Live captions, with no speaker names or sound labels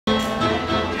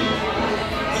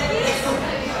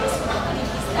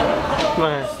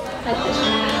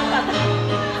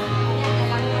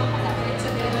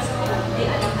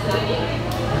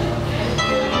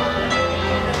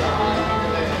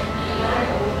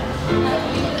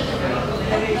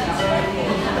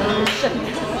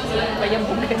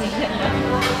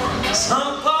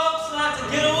Some folks like to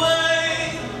get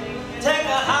away, take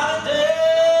a holiday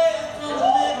from the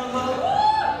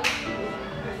neighborhood.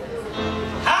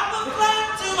 Have a flight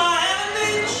to Miami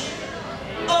Beach,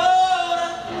 oh,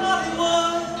 to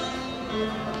Hollywood.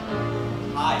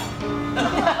 Hi.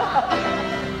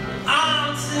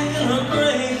 I'm taking a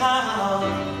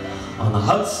Greyhound on the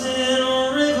Hudson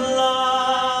River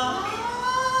line.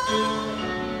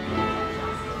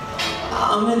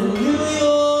 I'm in a New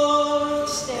York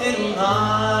State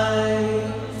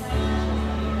line.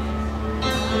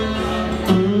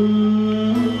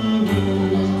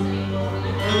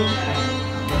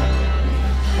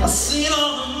 I've seen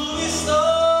all the movie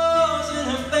stars in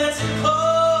their fancy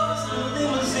cars and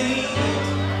limousines.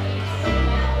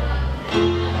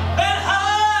 Been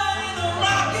high in the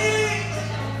Rockies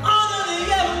under the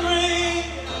evergreen.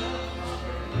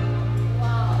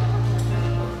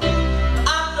 I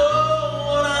know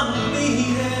what I'm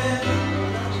needing.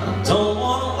 I don't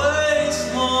want to waste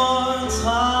more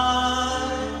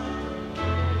time.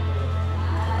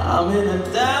 I'm in a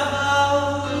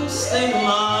Davao state of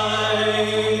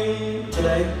mind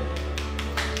today.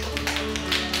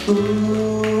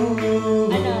 Ooh.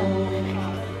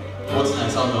 What's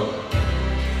next? I'll go.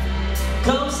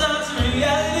 Comes down to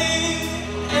reality,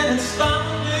 and it's fine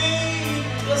with me,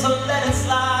 'cause I let it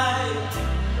slide.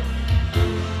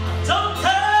 I don't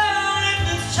care if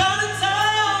it's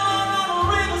Chinatown or on a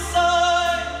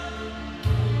riverside.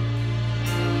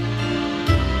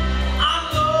 I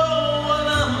know what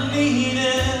I'm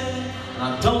needing, and I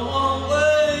don't want to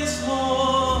waste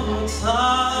more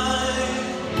time.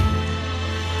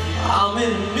 I'm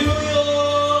in New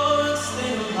York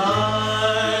State of mind.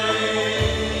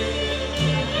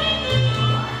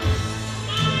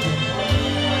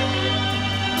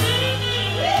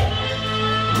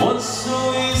 What's so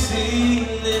easy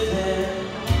living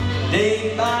day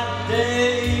by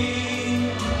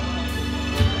day,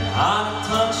 out of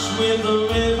touch with the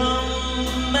rhythm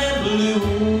and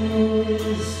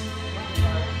blues.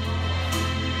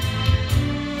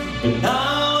 But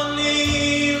now I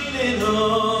need a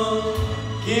little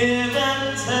give and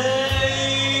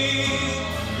take.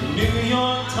 The New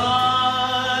York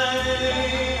Times,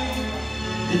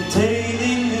 the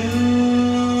Daily News.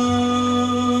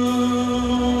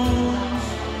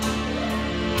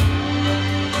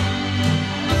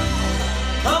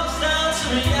 Comes down to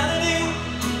reality,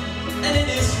 and it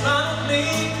is fine with me,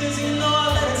 'cause you know I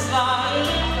let it slide.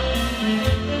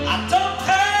 I don't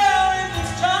care if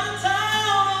it's Chinatown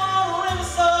or a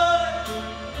riverside.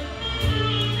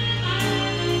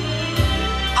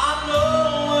 I know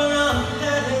where I'm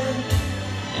headed,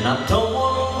 and I don't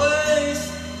want to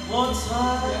waste more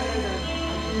time.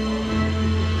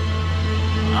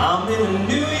 I'm in a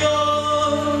New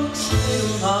York State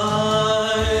of mind.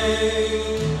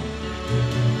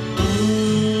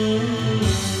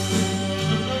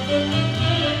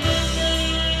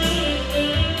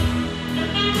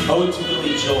 Ode to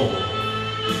Billy Joel.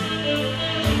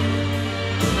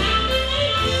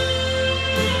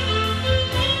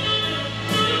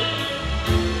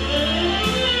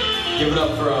 Give it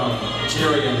up for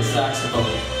Jerry on the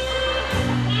saxophone.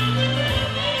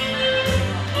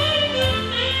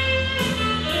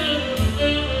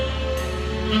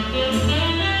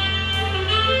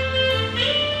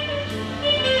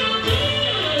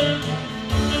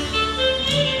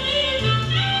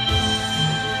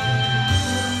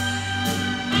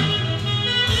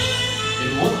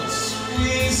 It was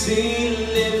easy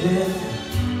living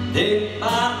day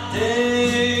by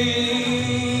day,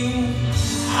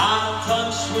 out of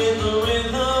touch with the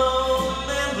rhythm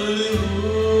and blues.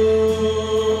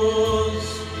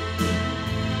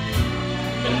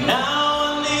 But now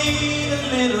I need a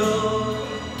little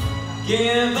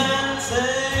give and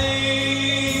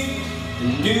take. The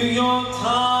New York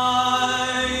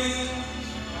Times,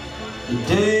 the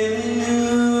Daily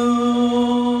News.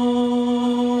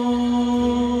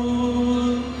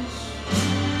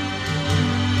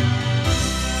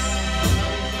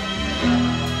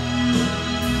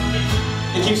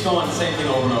 It keeps going the same thing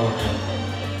over and over again.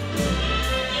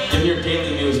 You'll hear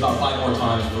Daily News about 5 more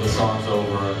times before the song's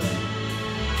over.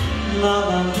 La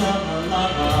la la la la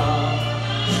la.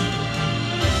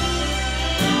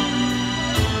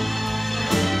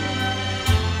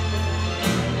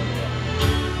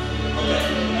 Okay,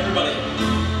 everybody.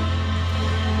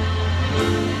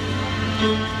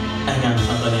 Hang on, it's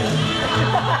not done yet.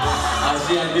 I see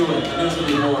See, I knew it. I knew it was going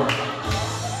to be more.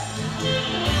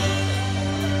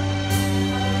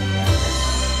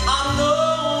 I know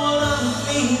what I'm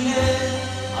feeling.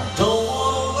 I don't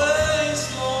want to waste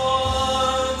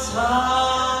more time.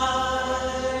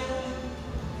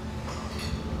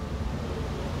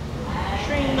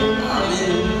 I'm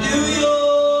in New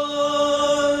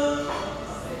York.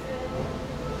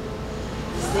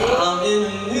 I'm in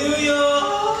New York.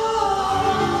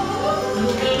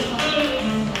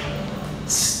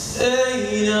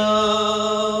 Staying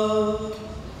up.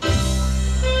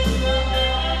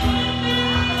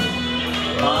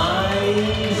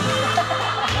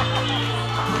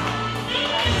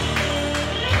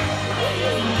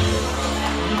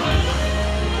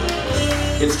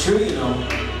 It's true, you know.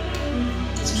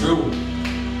 It's true.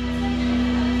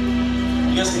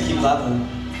 You guys can keep laughing.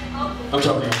 I'm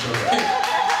joking, I'm joking.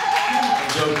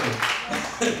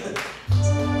 I'm joking.